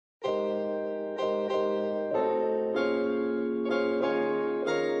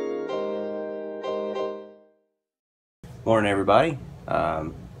Morning, everybody.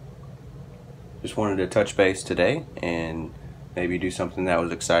 Just wanted to touch base today and maybe do something that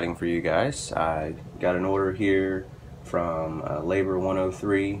was exciting for you guys. I got an order here from Labor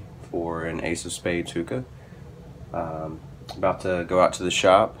 103 for an Ace of Spades hookah. About to go out to the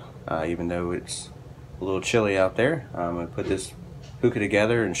shop, even though it's a little chilly out there. I'm going to put this hookah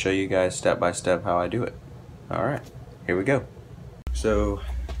together and show you guys step by step how I do it. Alright, here we go. So,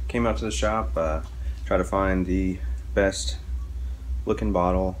 came out to the shop, try to find the best looking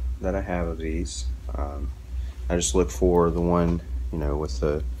bottle that I have of these. I just look for the one, with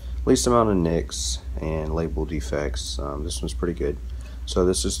the least amount of nicks and label defects. This one's pretty good. So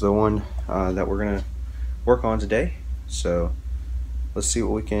this is the one that we're gonna work on today. So let's see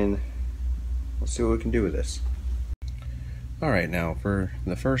what we can do with this. All right, now for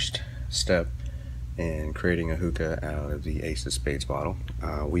the first step in creating a hookah out of the Ace of Spades bottle,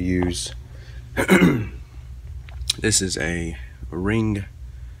 we use this is a ring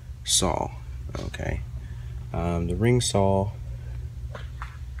saw. Okay, the ring saw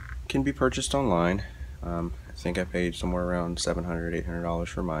can be purchased online. I think I paid somewhere around $700, $800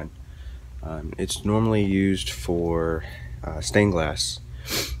 for mine. It's normally used for stained glass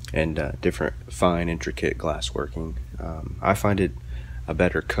and different fine intricate glass working. I find it a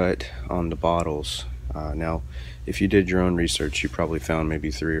better cut on the bottles. Now if you did your own research, you probably found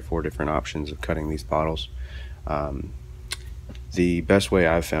maybe 3 or 4 different options of cutting these bottles. The best way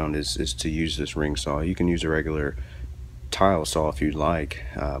I've found is to use this ring saw. You can use a regular tile saw if you'd like,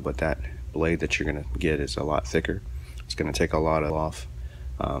 but that blade that you're going to get is a lot thicker. It's going to take a lot off,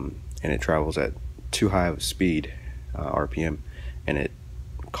 and it travels at too high of a speed, RPM, and it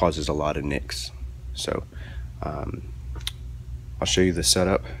causes a lot of nicks. So I'll show you the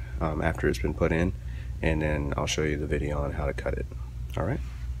setup after it's been put in, and then I'll show you the video on how to cut it. All right.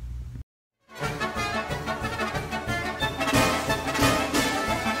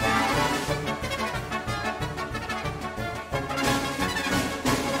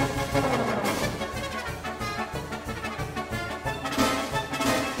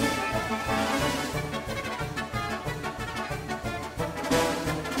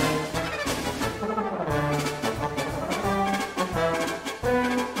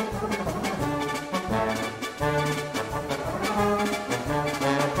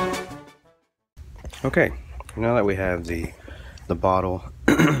 Okay, now that we have the bottle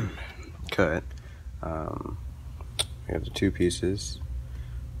cut, we have the 2 pieces.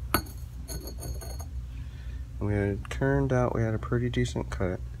 We had turned out we had a pretty decent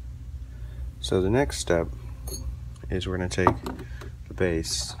cut. So the next step is we're going to take the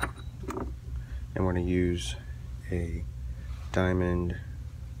base and we're going to use a diamond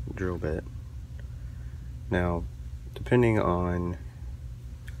drill bit. Now, depending on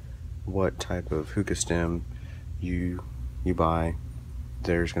what type of hookah stem you buy,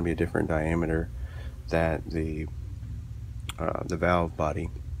 there's going to be a different diameter that the valve body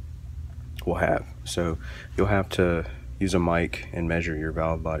will have. So you'll have to use a mic and measure your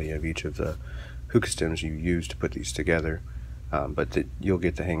valve body of each of the hookah stems you use to put these together, but you'll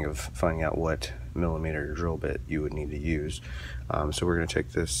get the hang of finding out what millimeter drill bit you would need to use. So we're going to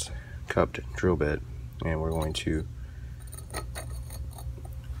take this cupped drill bit and we're going to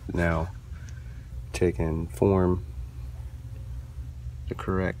now take and form the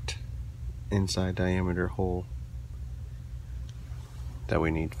correct inside diameter hole that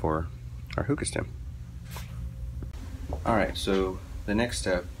we need for our hookah stem. Alright, so the next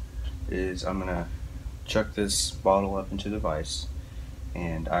step is I'm gonna chuck this bottle up into the vise,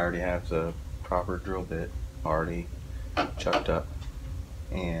 and I already have the proper drill bit already chucked up,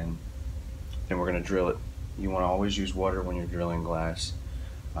 and then we're gonna drill it. You want to always use water when you're drilling glass.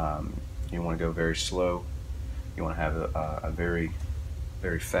 You want to go very slow. You want to have a very,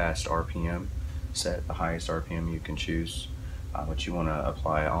 very fast RPM set, the highest RPM you can choose, but you want to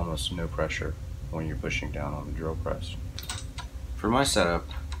apply almost no pressure when you're pushing down on the drill press. For my setup,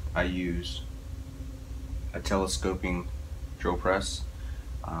 I use a telescoping drill press,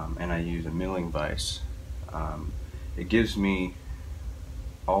 and I use a milling vise. It gives me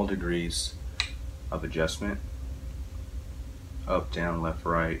all degrees of adjustment: up, down, left,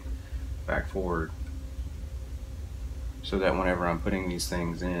 right, back, forward, so that whenever I'm putting these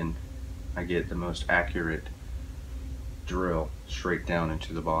things in, I get the most accurate drill straight down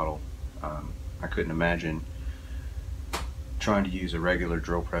into the bottle. I couldn't imagine trying to use a regular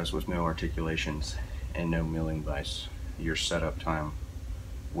drill press with no articulations and no milling vise. Your setup time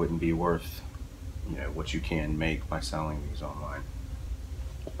wouldn't be worth what you can make by selling these online.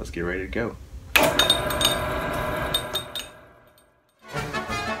 Let's get ready to go.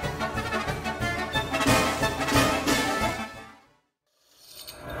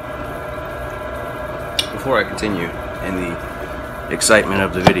 before I continue, in the excitement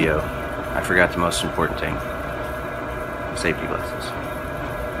of the video, I forgot the most important thing. Safety glasses.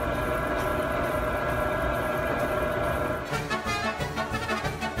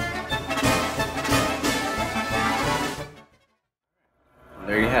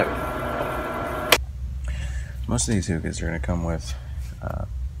 There you have it. Most of these hookahs are going to come with a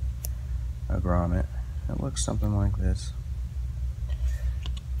grommet. It looks something like this.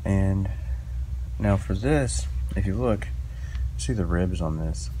 And now for this, if you look, see the ribs on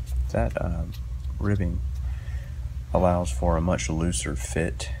this. That ribbing allows for a much looser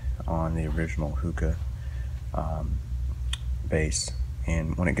fit on the original hookah base.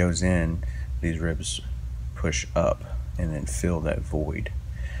 And when it goes in, these ribs push up and then fill that void.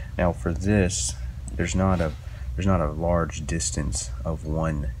 Now for this, there's not a large distance of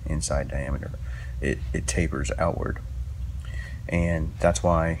one inside diameter. It tapers outward, and that's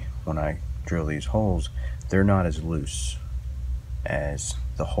why when I drill these holes, they're not as loose as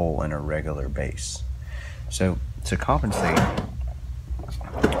the hole in a regular base. So to compensate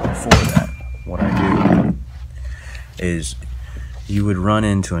for that, what I do is you would run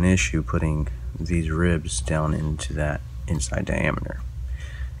into an issue putting these ribs down into that inside diameter,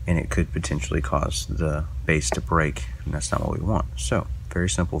 and it could potentially cause the base to break, and that's not what we want. So very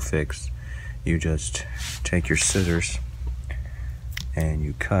simple fix. You just take your scissors and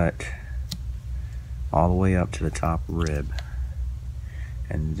you cut all the way up to the top rib,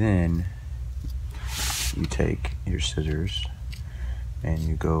 and then you take your scissors and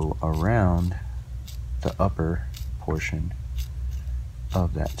you go around the upper portion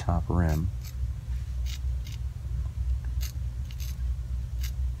of that top rim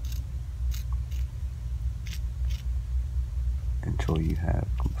until you have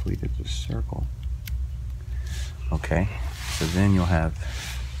completed the circle. Okay, so then you'll have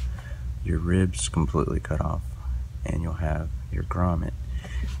your ribs completely cut off and you'll have your grommet.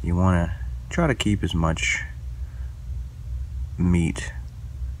 You want to try to keep as much meat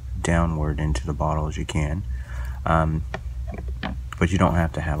downward into the bottle as you can, but you don't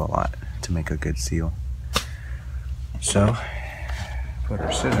have to have a lot to make a good seal. So put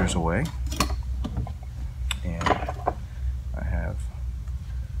our scissors away, and I have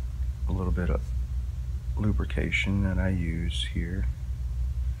a little bit of lubrication that I use here,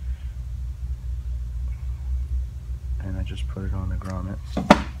 and I just put it on the grommet.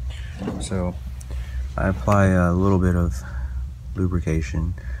 So I apply a little bit of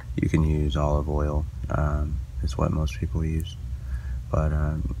lubrication. You can use olive oil, it's what most people use, but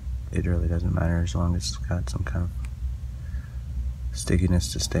it really doesn't matter as long as it's got some kind of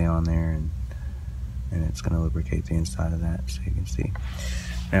stickiness to stay on there, and it's going to lubricate the inside of that, so you can see.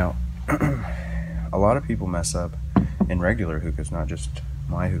 Now a lot of people mess up in regular hookahs, not just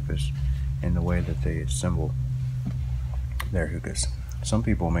my hookahs, in the way that they assemble their hookahs. Some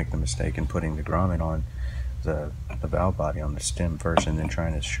people make the mistake in putting the grommet on the valve body on the stem first and then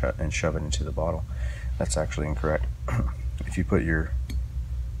trying to shove it into the bottle. That's actually incorrect. If you put your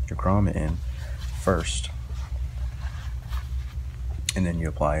grommet in first and then you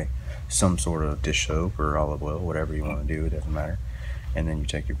apply some sort of dish soap or olive oil, whatever you want to do, it doesn't matter, and then you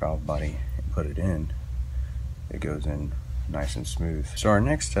take your valve body and put it in, it goes in nice and smooth. So our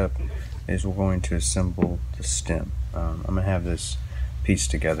next step is we're going to assemble the stem. I'm going to have this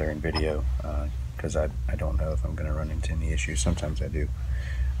pieced together in video because I don't know if I'm going to run into any issues. Sometimes I do.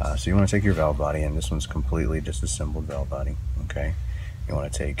 So you want to take your valve body, and this one's completely disassembled valve body. Okay. You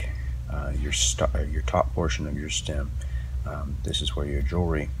want to take your top portion of your stem. This is where your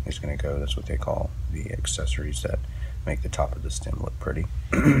jewelry is going to go. That's what they call the accessories that make the top of the stem look pretty.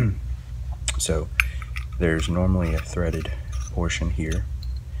 So there's normally a threaded portion here.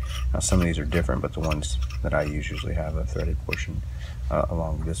 Now some of these are different, but the ones that I use usually have a threaded portion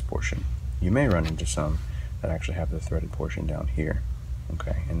along this portion. You may run into some that actually have the threaded portion down here.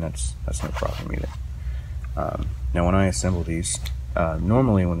 Okay, and that's no problem either. Now when I assemble these,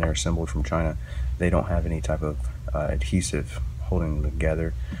 normally when they're assembled from China, they don't have any type of adhesive holding them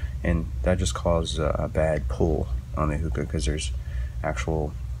together, and that just causes a bad pull on the hookah because there's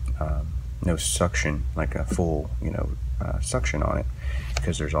actual no suction, like a full suction on it,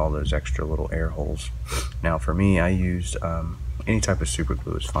 because there's all those extra little air holes. Now for me, I used any type of super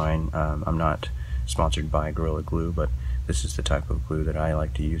glue is fine. I'm not sponsored by Gorilla Glue, but this is the type of glue that I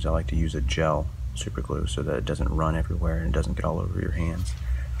like to use. I like to use a gel super glue so that it doesn't run everywhere and it doesn't get all over your hands.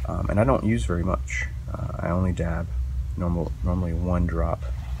 And I don't use very much. I only dab, normally 1 drop,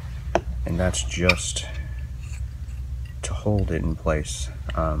 and that's just to hold it in place.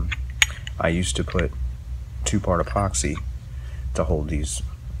 I used to put 2-part epoxy to hold these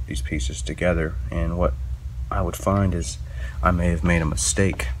pieces together, and what I would find is I may have made a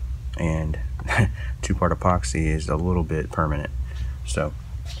mistake, and 2-part epoxy is a little bit permanent. So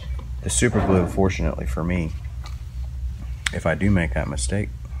the super glue, fortunately for me, if I do make that mistake,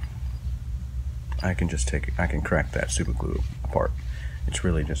 I can just I can crack that super glue apart. It's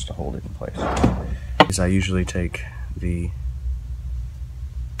really just to hold it in place. I usually take the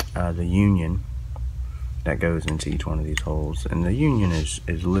union that goes into each one of these holes, and the union is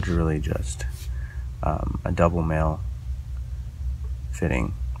literally just a double male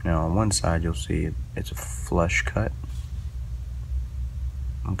fitting. Now on one side you'll see it's a flush cut,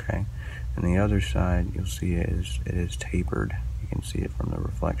 okay, and the other side you'll see it is tapered. You can see it from the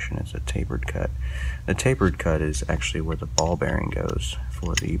reflection. It's a tapered cut. The tapered cut is actually where the ball bearing goes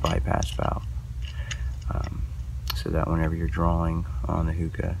for the bypass valve, so that whenever you're drawing on the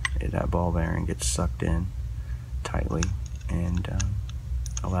hookah, that ball bearing gets sucked in tightly and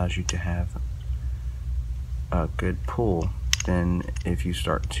allows you to have a good pull. Then if you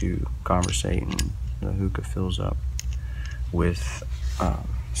start to conversate and the hookah fills up with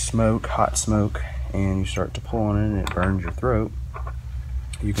smoke, hot smoke, and you start to pull on it and it burns your throat,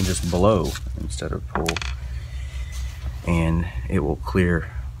 you can just blow instead of pull, and it will clear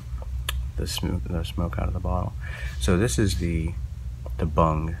the smoke out of the bottle. So this is the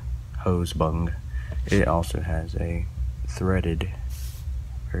bung, hose bung. It also has a threaded,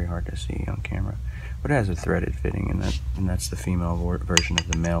 very hard to see on camera, but it has a threaded fitting, and that's the female version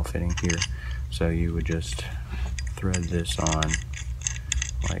of the male fitting here. So you would just thread this on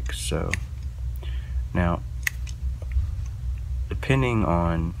like so. Now, depending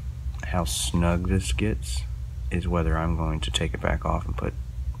on how snug this gets is whether I'm going to take it back off and put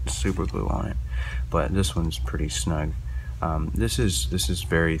super glue on it, but this one's pretty snug. This is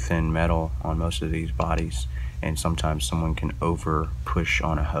very thin metal on most of these bodies, and sometimes someone can over push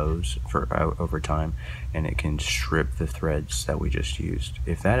on a hose for over time, and it can strip the threads that we just used.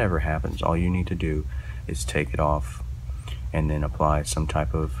 If that ever happens, all you need to do is take it off and then apply some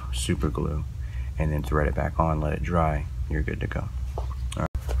type of super glue and then thread it back on, let it dry. You're good to go. All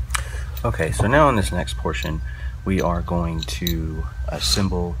right. Okay, so now in this next portion we are going to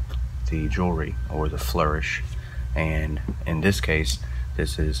assemble the jewelry, or the flourish, and in this case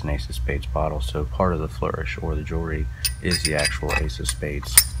this is an Ace of Spades bottle, so part of the flourish or the jewelry is the actual Ace of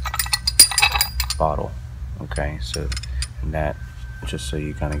Spades bottle. Okay, so and that, just so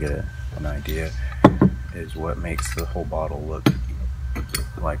you kind of get an idea, is what makes the whole bottle look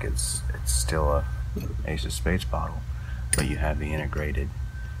like it's still a Ace of Spades bottle, but you have the integrated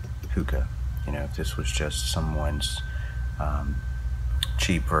hookah. You know, if this was just someone's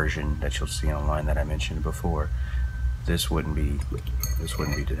cheap version that you'll see online that I mentioned before, this wouldn't be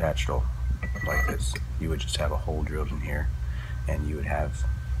detachable like this. You would just have a hole drilled in here, and you would have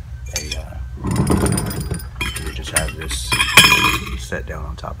you would just have this set down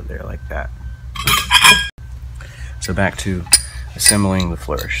on top of there like that. So back to assembling the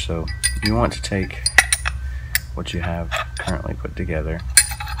flourish. So you want to take what you have currently put together,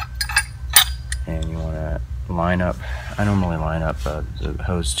 and you want to line up. I normally line up the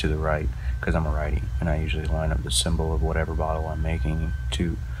hose to the right because I'm a righty, and I usually line up the symbol of whatever bottle I'm making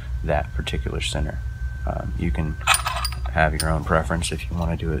to that particular center. You can have your own preference if you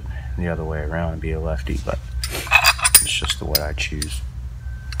want to do it the other way around and be a lefty, but it's just the way I choose.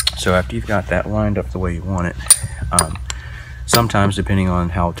 So after you've got that lined up the way you want it, sometimes depending on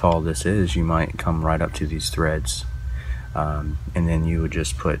how tall this is, you might come right up to these threads, and then you would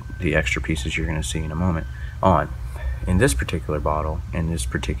just put the extra pieces you're going to see in a moment on. In this particular bottle, in this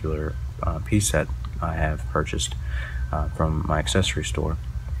particular piece set I have purchased from my accessory store,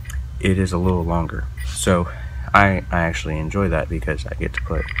 it is a little longer. So I actually enjoy that because I get to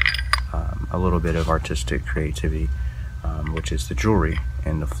put a little bit of artistic creativity, which is the jewelry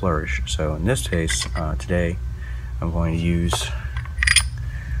and the flourish. So in this case, today I'm going to use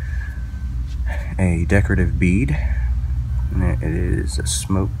a decorative bead, and it is a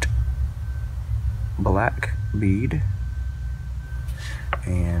smoked black bead,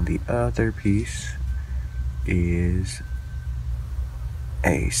 and the other piece is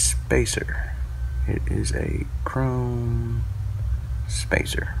a spacer. It is a chrome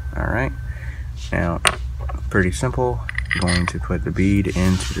spacer. Alright, now pretty simple. I'm going to put the bead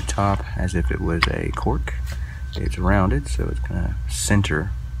into the top as if it was a cork. It's rounded, so it's going to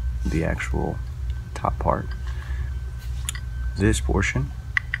center the actual top part. This portion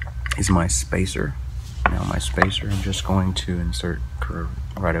is my spacer. Now my spacer I'm just going to insert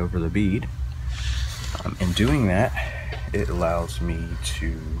right over the bead. In doing that, it allows me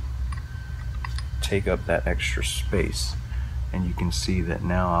to take up that extra space, and you can see that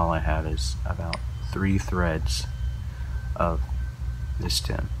now all I have is about 3 threads of the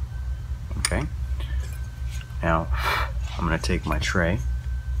stem. Okay, now I'm going to take my tray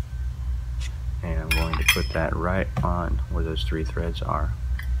and I'm going to put that right on where those 3 threads are.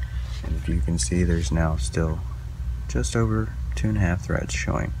 And if you can see, there's now still just over 2.5 threads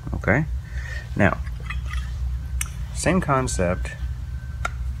showing. Okay, now same concept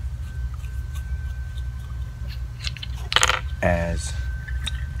as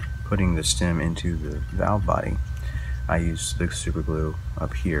putting the stem into the valve body. I use the super glue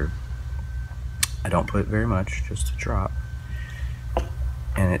up here. I don't put very much, just a drop.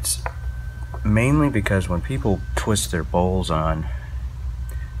 And it's mainly because when people twist their bowls on,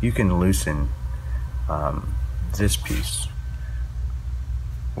 you can loosen this piece,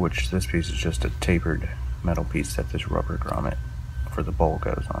 which this piece is just a tapered metal piece that this rubber grommet for the bowl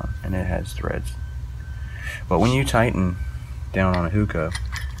goes on, and it has threads. But when you tighten down on a hookah,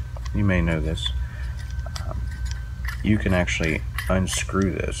 you may know this, you can actually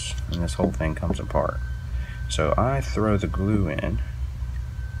unscrew this and this whole thing comes apart. So I throw the glue in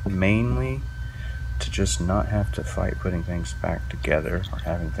mainly to just not have to fight putting things back together or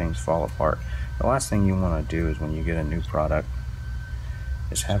having things fall apart. The last thing you want to do is when you get a new product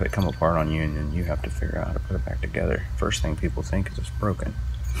is have it come apart on you and then you have to figure out how to put it back together. First thing people think is it's broken.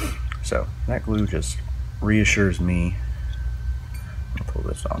 So that glue just reassures me. I'll pull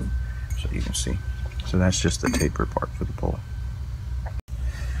this off so you can see. So that's just the taper part for the bowl.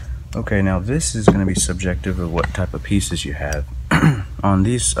 Okay, now this is going to be subjective of what type of pieces you have. On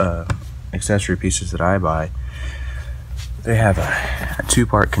these accessory pieces that I buy, they have a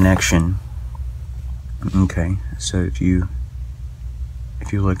 2-part connection. Okay, so if you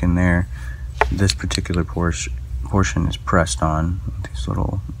look in there, this particular portion is pressed on with these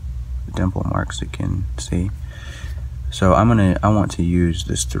little dimple marks you can see. So I want to use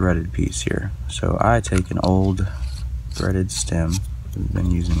this threaded piece here. So I take an old threaded stem. I've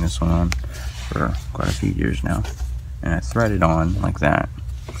been using this one on for quite a few years now, and I thread it on like that.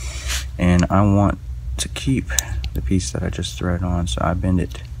 And I want to keep the piece that I just threaded on, so I bend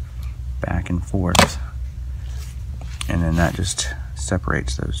it back and forth, and then that just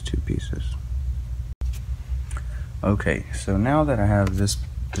separates those 2 pieces. Okay, so now that I have this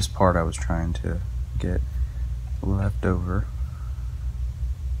part I was trying to get left over,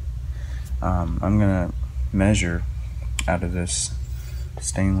 I'm gonna measure out of this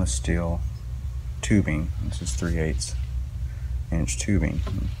stainless steel tubing. This is 3/8 inch tubing,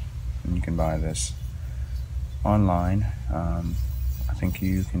 and you can buy this online. I think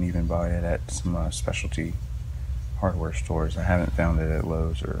you can even buy it at some specialty hardware stores. I haven't found it at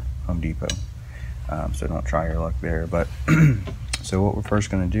Lowe's or Home Depot, so don't try your luck there. But so what we're first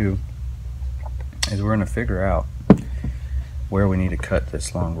going to do is we're going to figure out where we need to cut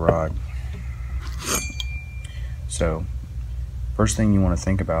this long rod. So first thing you want to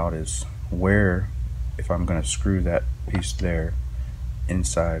think about is where, if I'm going to screw that piece there,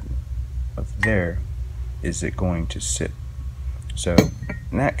 inside of there, is it going to sit? So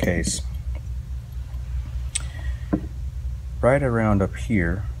in that case, right around up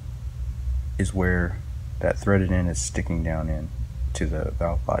here is where that threaded end is sticking down in to the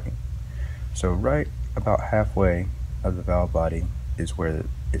valve body. So right about halfway of the valve body is where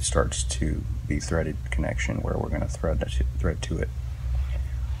it starts to be threaded connection, where we're going to thread to it.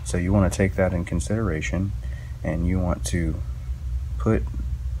 So you want to take that in consideration, and you want to put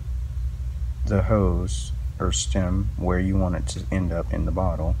the hose or stem where you want it to end up in the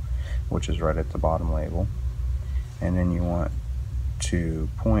bottle, which is right at the bottom label, and then you want to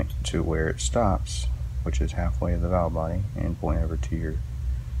point to where it stops, which is halfway of the valve body, and point over to your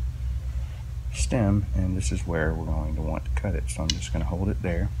stem, and this is where we're going to want to cut it. So I'm just going to hold it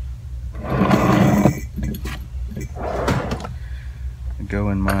there, go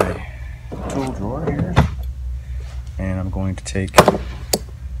in my tool drawer here, and I'm going to take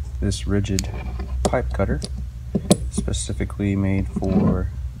this rigid pipe cutter, specifically made for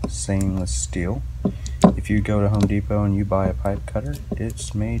stainless steel. If you go to Home Depot and you buy a pipe cutter,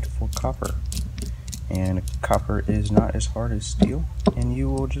 it's made for copper, and copper is not as hard as steel, and you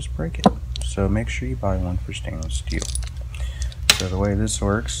will just break it. So make sure you buy one for stainless steel. So the way this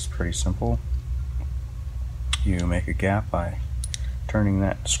works is pretty simple. You make a gap by turning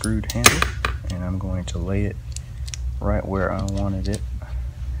that screwed handle, and I'm going to lay it right where I wanted it,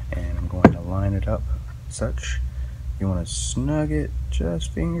 and I'm going to line it up such. You want to snug it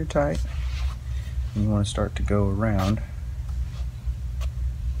just finger tight, and you want to start to go around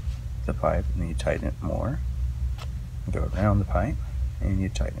the pipe, and then you tighten it more, go around the pipe, and you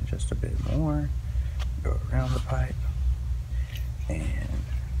tighten it just a bit more, go around the pipe, and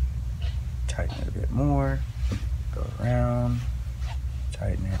tighten it a bit more, go around,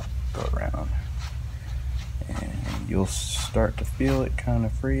 tighten it, go around. And you'll start to feel it kind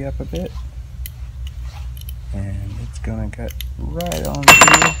of free up a bit. And it's gonna cut right on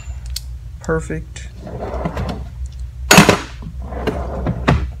through. Perfect.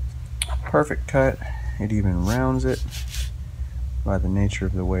 Perfect cut. It even rounds it by the nature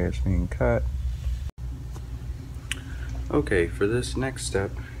of the way it's being cut. Okay, for this next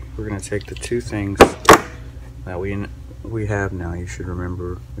step, we're going to take the two things that we have now. You should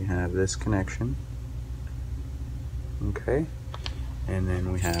remember we have this connection, okay, and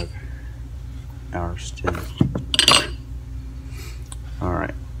then we have our stem.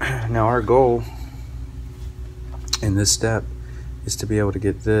 Alright, now our goal in this step is to be able to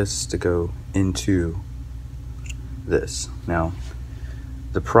get this to go into this. Now,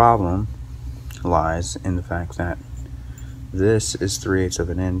 the problem lies in the fact that this is 3/8 of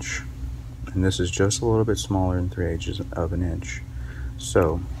an inch, and this is just a little bit smaller than 3/8 of an inch.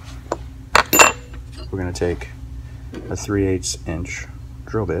 So, we're going to take a 3/8 inch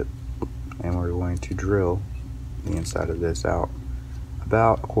drill bit, and we're going to drill the inside of this out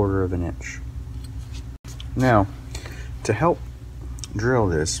about 1/4 of an inch. Now, to help drill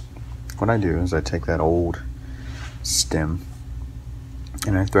this, what I do is I take that old stem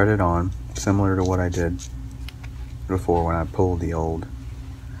and I thread it on, similar to what I did before when I pulled the old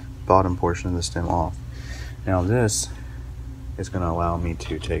bottom portion of the stem off. Now this is going to allow me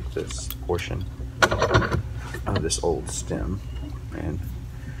to take this portion of this old stem and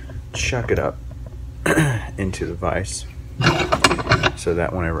chuck it up into the vise, so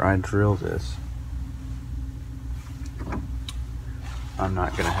that whenever I drill this, I'm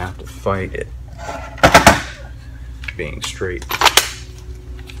not going to have to fight it being straight.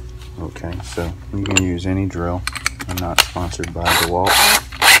 Okay, so you can use any drill. I'm not sponsored by DeWalt,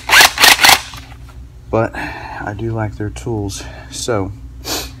 but I do like their tools. So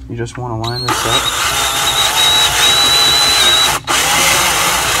you just want to line this up,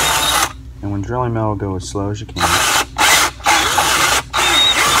 and when drilling metal, go as slow as you can.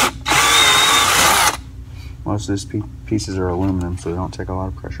 Most of these pieces are aluminum, so they don't take a lot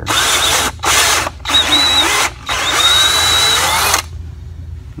of pressure.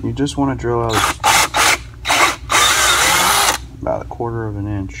 You just want to drill out about 1/4 of an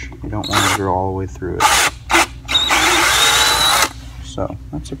inch. You don't want to drill all the way through it. So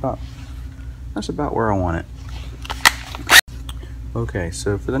that's about where I want it. Okay,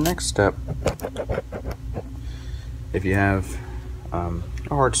 so for the next step, if you have a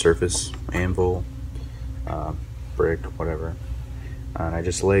hard surface, anvil, brick, whatever, and I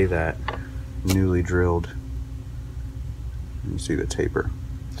just lay that newly drilled, you see the taper,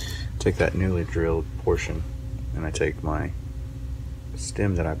 take that newly drilled portion, and I take my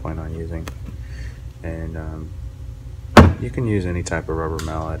stem that I plan on using, and you can use any type of rubber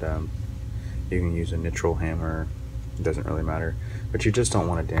mallet, you can use a nitrile hammer, it doesn't really matter, but you just don't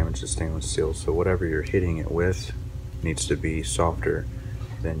want to damage the stainless steel, so whatever you're hitting it with needs to be softer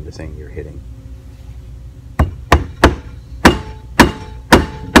than the thing you're hitting.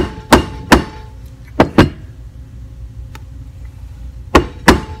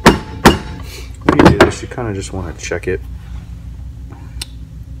 You kind of just want to check it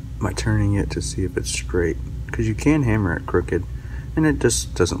by turning it to see if it's straight, because you can hammer it crooked and it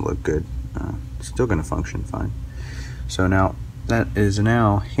just doesn't look good. It's still going to function fine. So now that is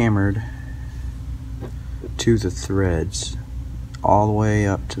now hammered to the threads all the way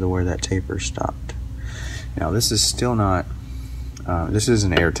up to where that taper stopped. Now this is still not this is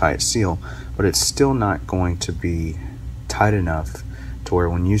an airtight seal, but it's still not going to be tight enough to where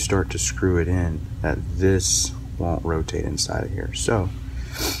when you start to screw it in, that this won't rotate inside of here. So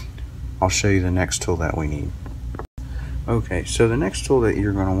I'll show you the next tool that we need. Okay, so the next tool that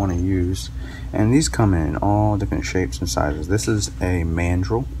you're going to want to use, and these come in all different shapes and sizes. This is a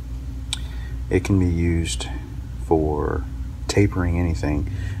mandrel. It can be used for tapering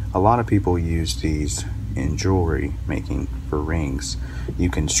anything. A lot of people use these in jewelry making for rings. You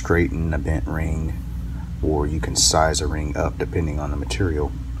can straighten a bent ring, or you can size a ring up depending on the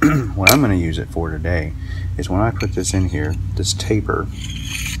material. What I'm going to use it for today is when I put this in here, this taper,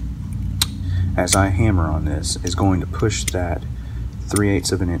 as I hammer on this, is going to push that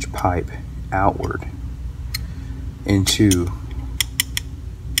 3/8 of an inch pipe outward into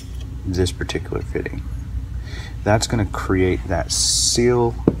this particular fitting. That's going to create that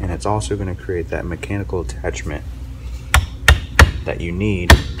seal, and it's also going to create that mechanical attachment that you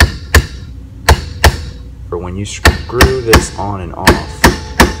need for when you screw this on and off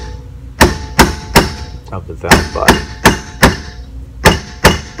of the valve butt.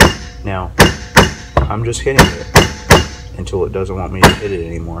 Now, I'm just hitting it until it doesn't want me to hit it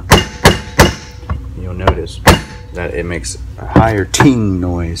anymore. You'll notice that it makes a higher ting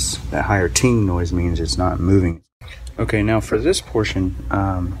noise. That higher ting noise means it's not moving. Okay, now for this portion,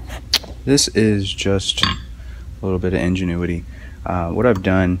 this is just a little bit of ingenuity. What I've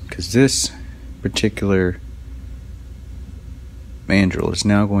done, because this particular mandrel is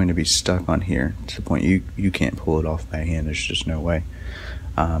now going to be stuck on here to the point you can't pull it off by hand. There's just no way.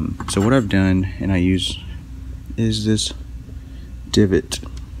 So what I've done, and I use, is this divot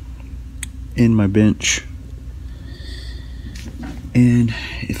in my bench, and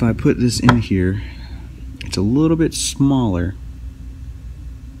if I put this in here, it's a little bit smaller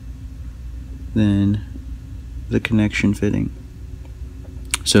than the connection fitting.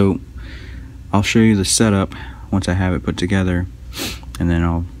 So I'll show you the setup once I have it put together, and then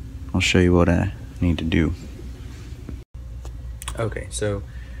I'll show you what I need to do. Okay, so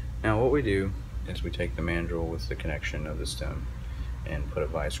now what we do is we take the mandrel with the connection of the stem and put a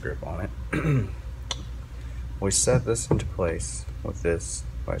vice grip on it. We set this into place with this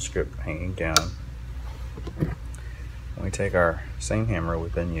vice grip hanging down. We take our same hammer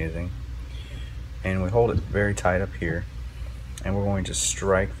we've been using and we hold it very tight up here, and we're going to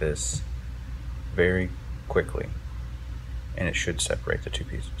strike this very quickly, and it should separate the two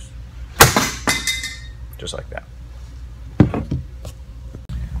pieces, just like that.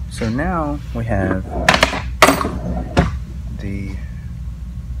 So now we have the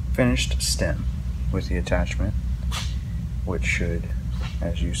finished stem with the attachment, which should,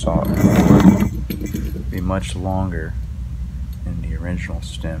 as you saw before, be much longer than the original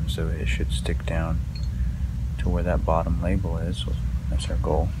stem, so it should stick down to where that bottom label is. That's our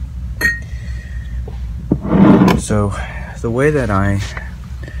goal. So the way that I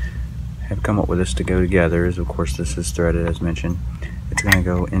have come up with this to go together is, of course, this is threaded as mentioned. It's going to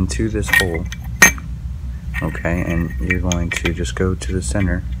go into this hole, okay, and you're going to just go to the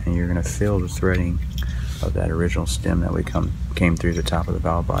center and you're going to feel the threading of that original stem that we came through the top of the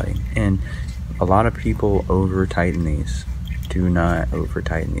valve body. And a lot of people over tighten these. Do not over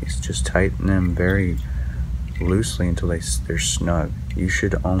tighten these. Just tighten them very loosely until they're snug. You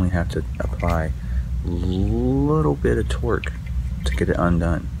should only have to apply a little bit of torque to get it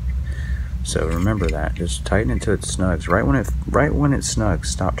undone. So remember that. Just tighten it till it snugs. Right when it snugs,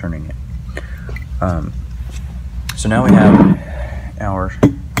 stop turning it. So now we have our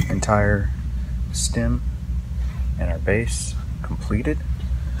entire stem and our base completed.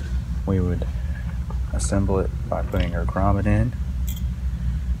 We would assemble it by putting our grommet in.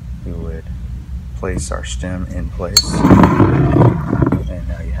 We would place our stem in place, and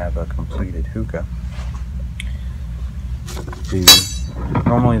now you have a completed hookah.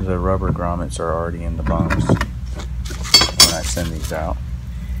 Normally the rubber grommets are already in the bungs when I send these out,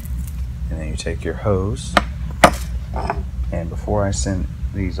 and then you take your hose, and before I send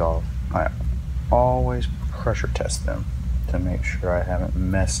these off, I always pressure test them to make sure I haven't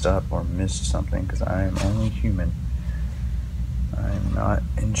messed up or missed something, because I am only human. I am not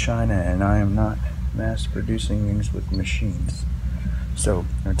in China, and I am not mass producing things with machines. So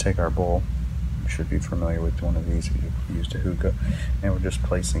we're going to take our bowl. You should be familiar with one of these if you've used a hookah, and we're just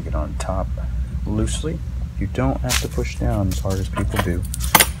placing it on top loosely. You don't have to push down as hard as people do,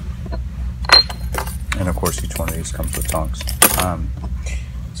 and of course each one of these comes with tongs.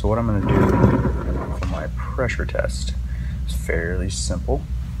 So what I'm going to do for my pressure test is fairly simple.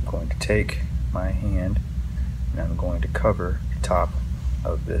 I'm going to take my hand and I'm going to cover the top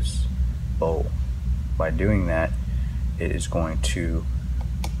of this bowl. By doing that, it is going to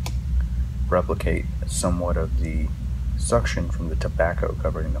replicate somewhat of the suction from the tobacco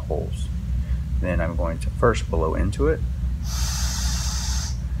covering the holes. Then I'm going to first blow into it.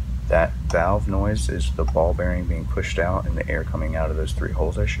 That valve noise is the ball bearing being pushed out and the air coming out of those 3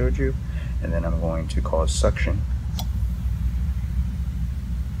 holes I showed you. And then I'm going to cause suction.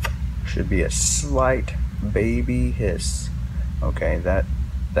 Should be a slight baby hiss. Okay, that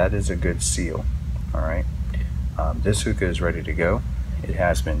is a good seal. Alright, this hookah is ready to go. It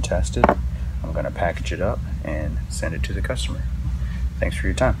has been tested. I'm going to package it up and send it to the customer. Thanks for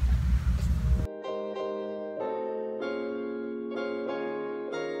your time.